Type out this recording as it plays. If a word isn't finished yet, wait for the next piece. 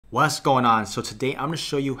What's going on? So today I'm going to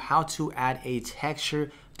show you how to add a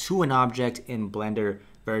texture to an object in Blender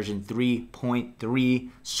version 3.3.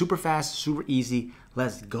 Super fast, super easy.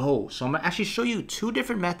 Let's go. So I'm going to actually show you two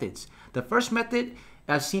different methods. The first method,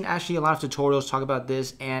 I've seen actually a lot of tutorials talk about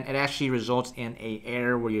this, and it actually results in an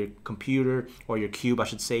error where your computer, or your cube I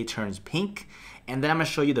should say, turns pink. And then I'm going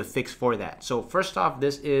to show you the fix for that. So first off,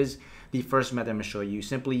 this is the first method I'm going to show you.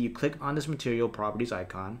 Simply you click on this material properties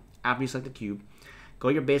icon after you select the cube. Go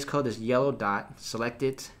to your base color, this yellow dot, select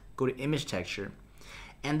it, go to image texture,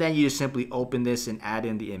 and then you just simply open this and add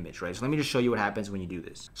in the image, right? So let me just show you what happens when you do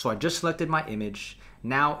this. So I just selected my image.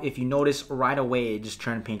 Now, if you notice right away, it just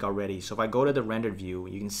turned pink already. So if I go to the rendered view,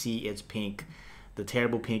 you can see it's pink, the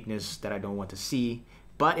terrible pinkness that I don't want to see.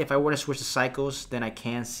 But if I were to switch to cycles, then I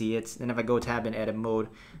can see it. Then if I go tab in edit mode,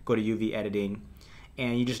 go to UV editing,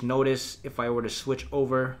 and you just notice if I were to switch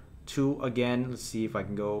over to, again, let's see if I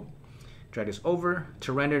can go, drag this over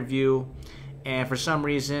to rendered view, and for some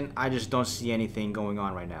reason I just don't see anything going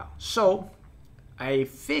on right now. So a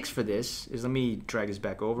fix for this is, let me drag this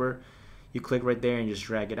back over. You click right there and just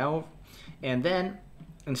drag it out, and then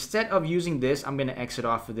instead of using this, I'm going to exit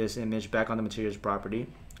off of this image, back on the materials property,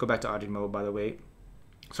 go back to object mode by the way.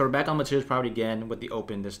 So we're back on materials property again with the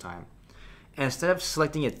open this time, and instead of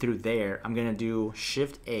selecting it through there, I'm going to do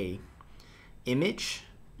Shift A, image,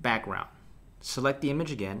 background. Select the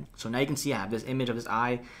image again. So now you can see I have this image of this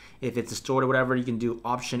eye. If it's distorted or whatever, you can do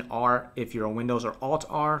Option R if you're on Windows, or Alt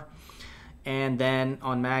R, and then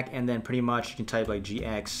on Mac, and then pretty much you can type like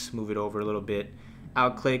GX, move it over a little bit,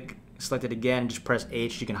 out click, select it again, just press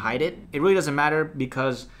H, you can hide it. It really doesn't matter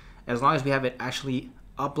because as long as we have it actually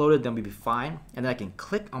uploaded, then we'll be fine. And then I can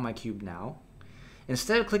click on my cube now.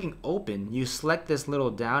 Instead of clicking open, you select this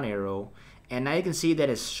little down arrow, and now you can see that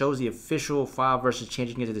it shows the official file versus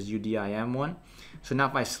changing it to this UDIM one. So now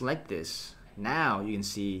if I select this, now you can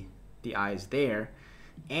see the eye is there.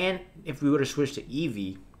 And if we were to switch to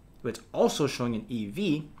Eevee, it's also showing an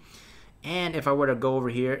Eevee. And if I were to go over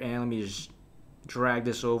here, and let me just drag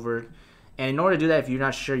this over. And in order to do that, if you're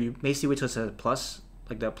not sure, you basically wait till it says plus,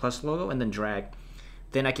 like that plus logo, and then drag.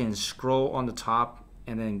 Then I can scroll on the top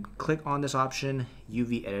and then click on this option,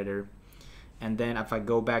 UV editor. And then if I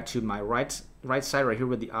go back to my right side right here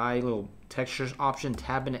with the eye little textures option,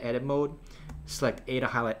 tab into edit mode, select A to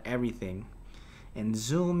highlight everything, and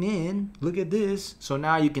zoom in. Look at this. So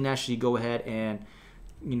now you can actually go ahead and,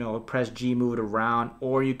 you know, press G, move it around,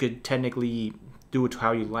 or you could technically do it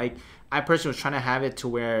how you like. I personally was trying to have it to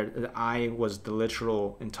where the eye was the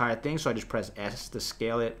literal entire thing, so I just press S to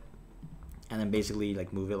scale it, and then basically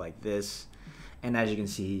like move it like this. And as you can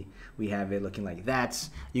see, we have it looking like that.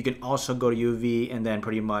 You can also go to UV and then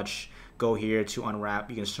pretty much go here to unwrap.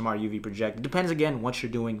 You can smart UV project. It depends again what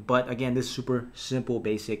you're doing, but again, this super simple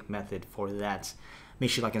basic method for that. Make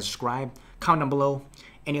sure you like and subscribe, comment down below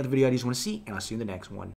any other video ideas you want to see, and I'll see you in the next one.